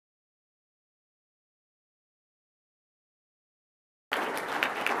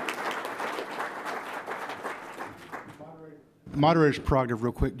Moderator's prerogative,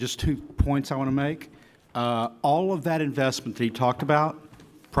 real quick, just 2 points I want to make. All of that investment that he talked about,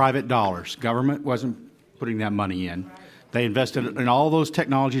 private dollars. Government wasn't putting that money in. They invested in all those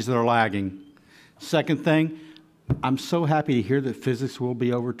technologies that are lagging. Second thing, I'm so happy to hear that physics will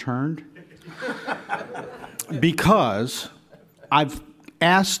be overturned because I've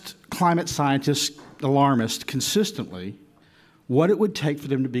asked climate scientists, alarmists, consistently what it would take for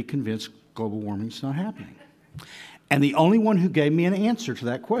them to be convinced global warming is not happening. And the only one who gave me an answer to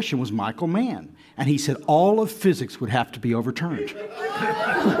that question was Michael Mann. And he said all of physics would have to be overturned. Give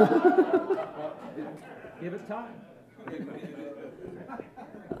it time.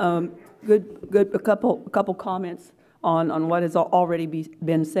 Good. A couple comments on what has already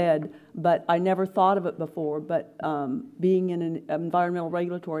been said, but I never thought of it before. But being in an environmental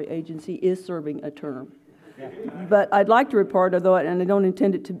regulatory agency is serving a term. Yeah. But I'd like to report, although, and I don't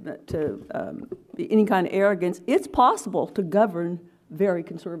intend it to be any kind of arrogance, it's possible to govern very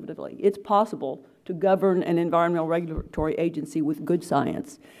conservatively. It's possible to govern an environmental regulatory agency with good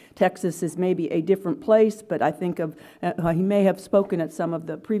science. Texas is maybe a different place, but I think of, he may have spoken at some of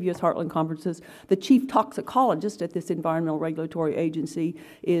the previous Heartland conferences. The chief toxicologist at this environmental regulatory agency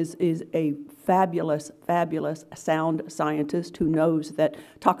is a fabulous sound scientist who knows that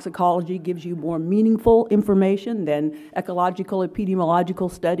toxicology gives you more meaningful information than ecological, epidemiological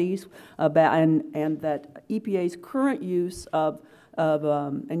studies about, and that EPA's current use of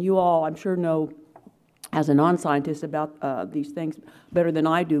and you all, I'm sure, know as a non-scientist about these things better than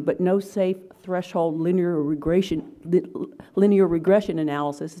I do, but no safe threshold linear regression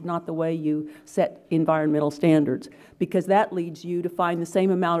analysis is not the way you set environmental standards, because that leads you to find the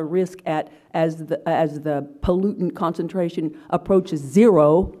same amount of risk as the pollutant concentration approaches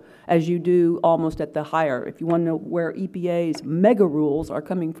zero as you do almost at the higher. If you want to know where EPA's mega rules are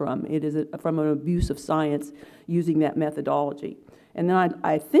coming from, it is from an abuse of science using that methodology. And then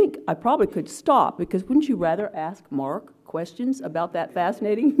I think I probably could stop, because wouldn't you rather ask Mark questions about that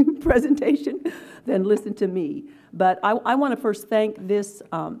fascinating presentation than listen to me? But I want to first thank this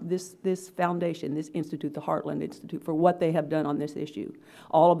foundation, this institute, the Heartland Institute, for what they have done on this issue.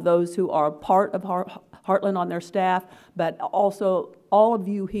 All of those who are part of Heartland on their staff, but also all of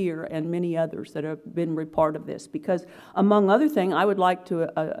you here and many others that have been a part of this. Because among other things, I would like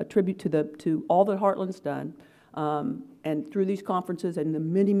to attribute to all that Heartland's done, and through these conferences and the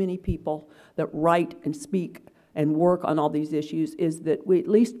many people that write and speak and work on all these issues, is that we at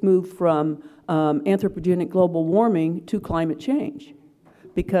least move from anthropogenic global warming to climate change.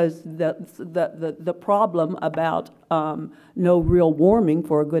 Because the problem about no real warming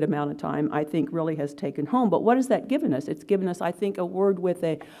for a good amount of time, I think, really has taken home. But what has that given us? It's given us, I think, a word with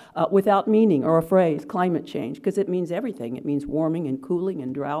without meaning, or a phrase, climate change, because it means everything. It means warming and cooling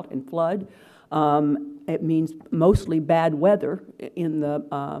and drought and flood. It means mostly bad weather, in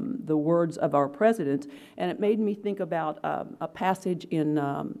the words of our president. And it made me think about a passage in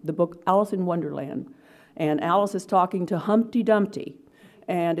the book Alice in Wonderland. And Alice is talking to Humpty Dumpty.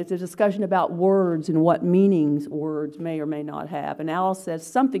 And it's a discussion about words and what meanings words may or may not have. And Alice says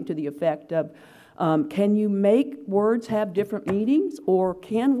something to the effect of, can you make words have different meanings, or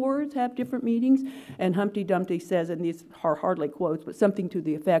can words have different meanings? And Humpty Dumpty says, and these are hardly quotes, but something to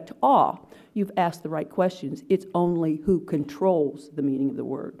the effect, you've asked the right questions. It's only who controls the meaning of the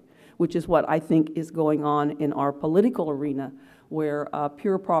word, which is what I think is going on in our political arena, where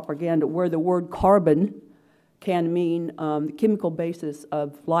pure propaganda, where the word carbon can mean the chemical basis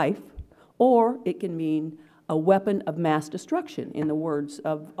of life, or it can mean a weapon of mass destruction, in the words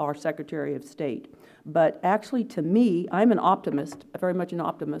of our Secretary of State. But actually, to me, I'm an optimist, very much an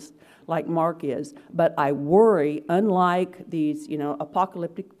optimist, like Mark is, but I worry, unlike these,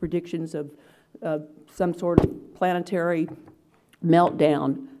 apocalyptic predictions of some sort of planetary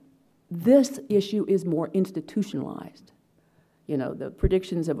meltdown, this issue is more institutionalized. The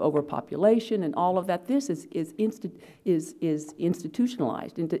predictions of overpopulation and all of that, this is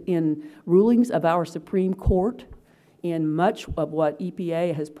institutionalized in rulings of our Supreme Court, in much of what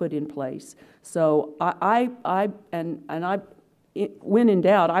EPA has put in place. So when in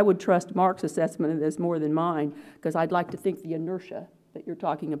doubt, I would trust Mark's assessment of this more than mine, because I'd like to think the inertia that you're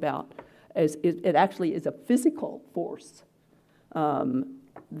talking about it actually is a physical force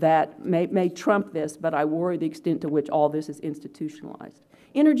that may trump this, but I worry the extent to which all this is institutionalized.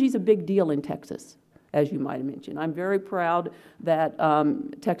 Energy is a big deal in Texas, as you might have mentioned. I'm very proud that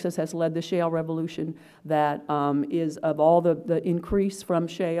Texas has led the shale revolution, that is of all the increase from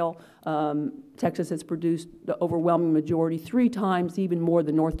shale, Texas has produced the overwhelming majority, 3 times even more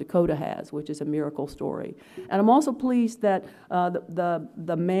than North Dakota has, which is a miracle story. And I'm also pleased that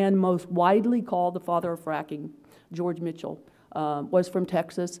the man most widely called the father of fracking, George Mitchell, was from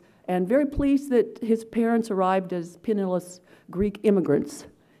Texas, and very pleased that his parents arrived as penniless Greek immigrants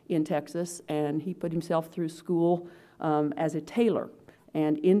in Texas, and he put himself through school as a tailor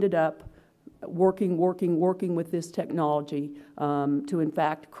and ended up working with this technology to, in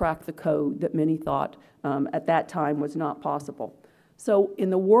fact, crack the code that many thought at that time was not possible. So in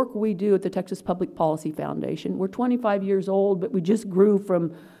the work we do at the Texas Public Policy Foundation, we're 25 years old, but we just grew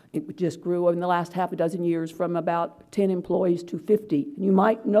in the last half a dozen years from about 10 employees to 50. And you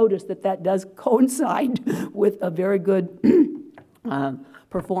might notice that that does coincide with a very good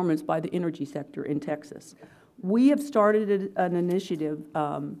performance by the energy sector in Texas. We have started an initiative,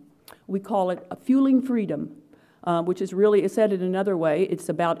 we call it Fueling Freedom, which is really, said in another way, it's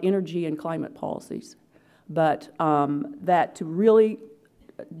about energy and climate policies. But that to really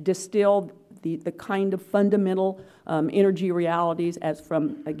distill the kind of fundamental energy realities as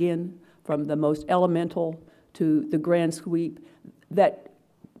from the most elemental to the grand sweep that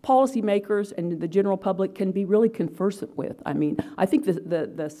policymakers and the general public can be really conversant with. I mean, I think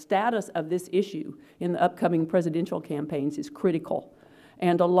the status of this issue in the upcoming presidential campaigns is critical.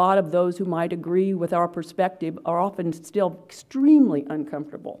 And a lot of those who might agree with our perspective are often still extremely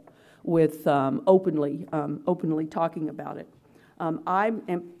uncomfortable with openly talking about it. I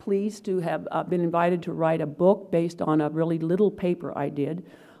am pleased to have been invited to write a book based on a really little paper I did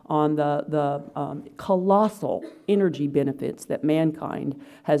on the colossal energy benefits that mankind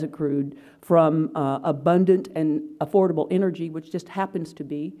has accrued from abundant and affordable energy, which just happens to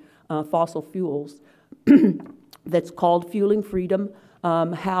be fossil fuels. That's called Fueling Freedom,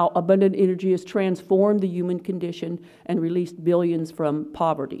 how abundant energy has transformed the human condition and released billions from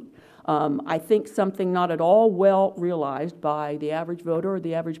poverty. I think something not at all well realized by the average voter or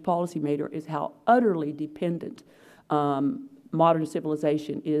the average policymaker is how utterly dependent modern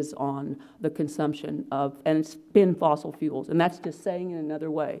civilization is on the consumption of and spin fossil fuels. And that's just saying in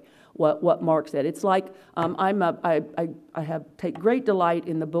another way what Mark said. It's like I take great delight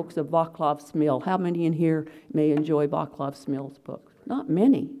in the books of Václav Smil. How many in here may enjoy Václav Smil's books? Not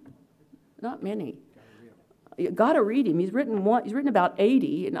many. Not many. You got to read him. He's written about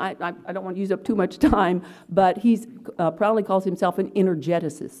 80, and I don't want to use up too much time, but he's proudly calls himself an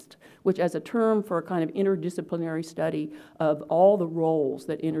energeticist, which as a term for a kind of interdisciplinary study of all the roles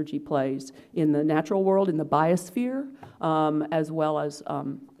that energy plays in the natural world, in the biosphere, as well as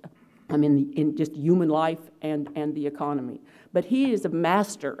in just human life and the economy. But he is a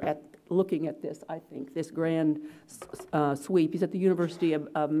master at looking at this, I think, this grand sweep. He's at the University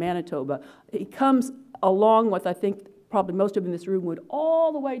of Manitoba. He comes along with, I think, probably most of them in this room would,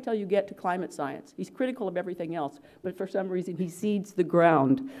 all the way till you get to climate science. He's critical of everything else, but for some reason he cedes the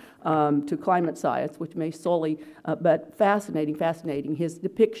ground to climate science, which may solely, but fascinating, his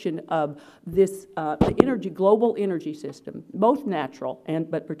depiction of this, the global energy system, both natural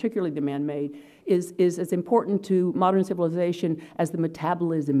but particularly the man-made, is as important to modern civilization as the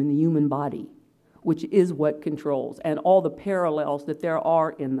metabolism in the human body, which is what controls, and all the parallels that there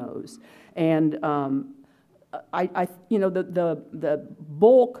are in those. And the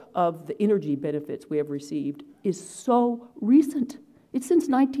bulk of the energy benefits we have received is so recent. It's since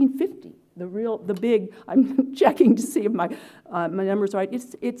 1950. The big. I'm checking to see if my numbers are right.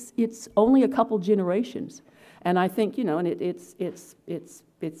 It's only a couple generations, and I think and it's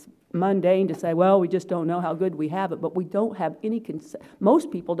mundane to say, well, we just don't know how good we have it, but we don't have any.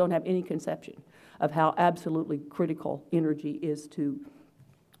 Most people don't have any conception of how absolutely critical energy is to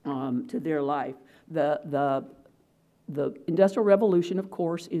their life. The Industrial Revolution, of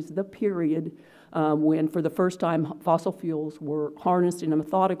course, is the period when, for the first time, fossil fuels were harnessed in a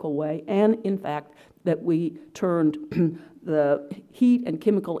methodical way, and, in fact, that we turned the heat and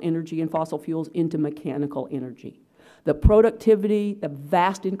chemical energy in fossil fuels into mechanical energy. The productivity, the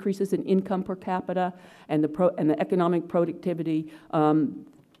vast increases in income per capita, and the economic productivity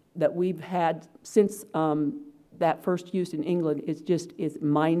that we've had since that first use in England is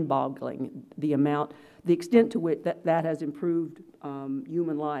mind-boggling. The extent to which that has improved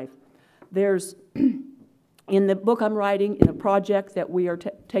human life. There's, in the book I'm writing, in a project that we are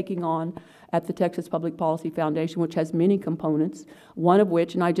taking on at the Texas Public Policy Foundation, which has many components, one of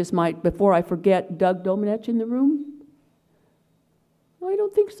which, and I just might, before I forget, Doug Domenech in the room? I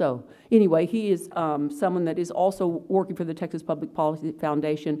don't think so. Anyway, he is someone that is also working for the Texas Public Policy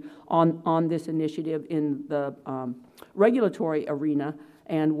Foundation on this initiative in the regulatory arena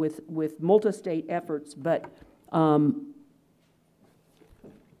and with multi-state efforts. But I'm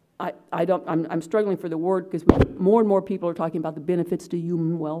struggling for the word because more and more people are talking about the benefits to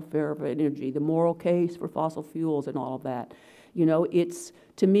human welfare of energy, the moral case for fossil fuels and all of that. It's,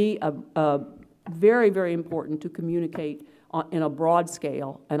 to me, very, very important to communicate in a broad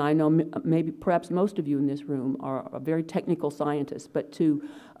scale, and I know maybe perhaps most of you in this room are very technical scientists, but to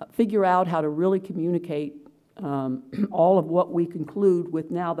figure out how to really communicate all of what we conclude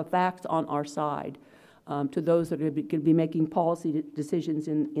with now the facts on our side to those that are going to be making policy decisions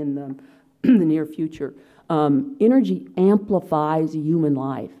in the near future. Energy amplifies human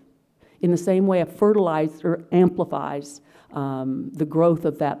life in the same way a fertilizer amplifies the growth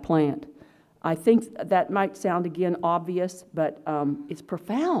of that plant. I think that might sound, again, obvious, but it's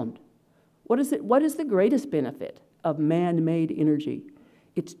profound. What is the greatest benefit of man-made energy?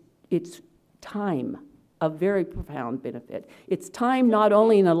 It's time, a very profound benefit. It's time not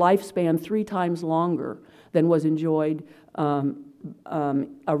only in a lifespan 3 times longer than was enjoyed around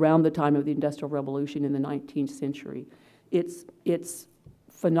the time of the Industrial Revolution in the 19th century. It's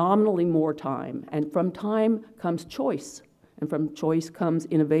phenomenally more time, and from time comes choice. And from choice comes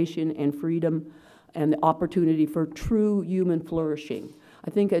innovation and freedom and the opportunity for true human flourishing. I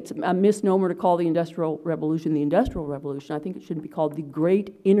think it's a misnomer to call the Industrial Revolution the Industrial Revolution. I think it should be called the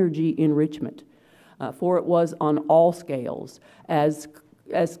Great Energy Enrichment, for it was on all scales, as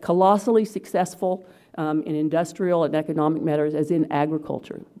colossally successful in industrial and economic matters as in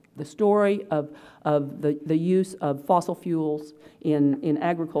agriculture. The story of the use of fossil fuels in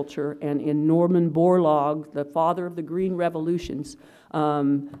agriculture and in Norman Borlaug, the father of the Green Revolutions,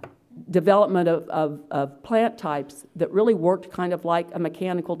 development of plant types that really worked kind of like a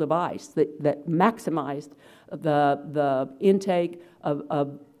mechanical device that maximized the intake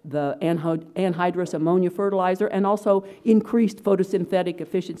of the anhydrous ammonia fertilizer and also increased photosynthetic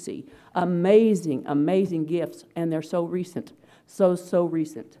efficiency. Amazing, amazing gifts, and they're so recent, so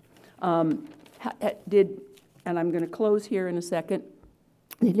recent. And I'm going to close here in a second.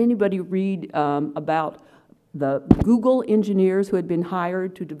 Did anybody read about the Google engineers who had been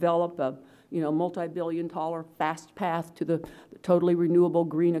hired to develop a multi-billion-dollar fast path to the totally renewable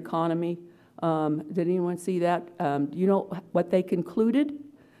green economy? Did anyone see that? Do you know what they concluded?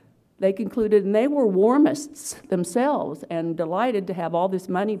 They concluded, and they were warmists themselves and delighted to have all this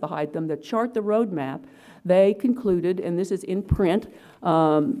money behind them to chart the roadmap. They concluded, and this is in print,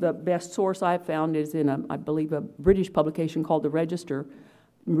 the best source I've found is in, I believe, a British publication called The Register,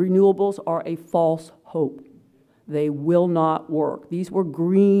 renewables are a false hope. They will not work. These were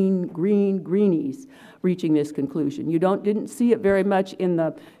greenies reaching this conclusion. You didn't see it very much in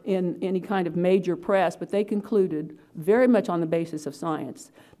any kind of major press, but they concluded very much on the basis of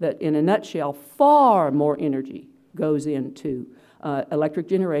science that, in a nutshell, far more energy goes into electric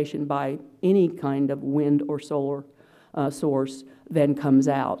generation by any kind of wind or solar source than comes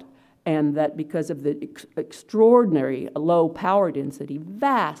out. And that because of the extraordinary low power density,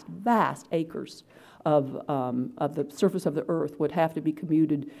 vast acres of the surface of the earth would have to be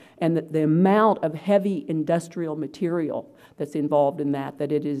commuted, and that the amount of heavy industrial material that's involved in that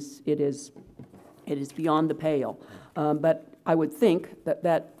it is beyond the pale. But I would think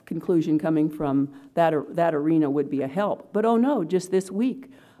that conclusion coming from that arena would be a help. But oh no, just this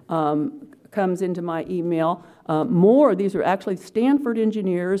week comes into my email these are actually Stanford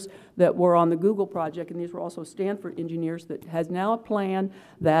engineers that were on the Google project, and these were also Stanford engineers that has now a plan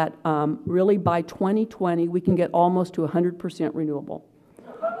that really by 2020 we can get almost to 100% renewable.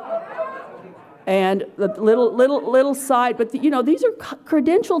 And the little side, but these are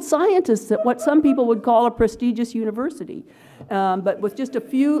credentialed scientists at what some people would call a prestigious university, but with just a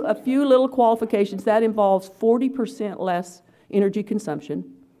few little qualifications. That involves 40% less energy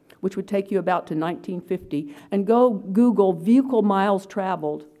consumption, which would take you about to 1950, and go Google vehicle miles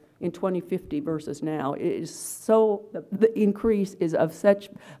traveled in 2050 versus now. It is so, the increase is of such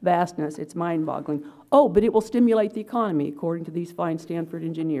vastness, it's mind-boggling. Oh, but it will stimulate the economy, according to these fine Stanford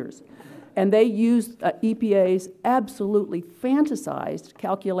engineers. And they used EPA's absolutely fantasized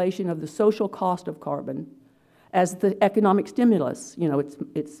calculation of the social cost of carbon as the economic stimulus.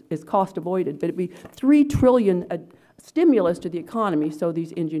 It's cost avoided, but it'd be $3 trillion stimulus to the economy, so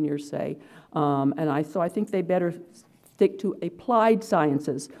these engineers say. So I think they better stick to applied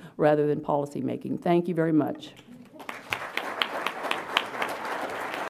sciences rather than policy making. Thank you very much.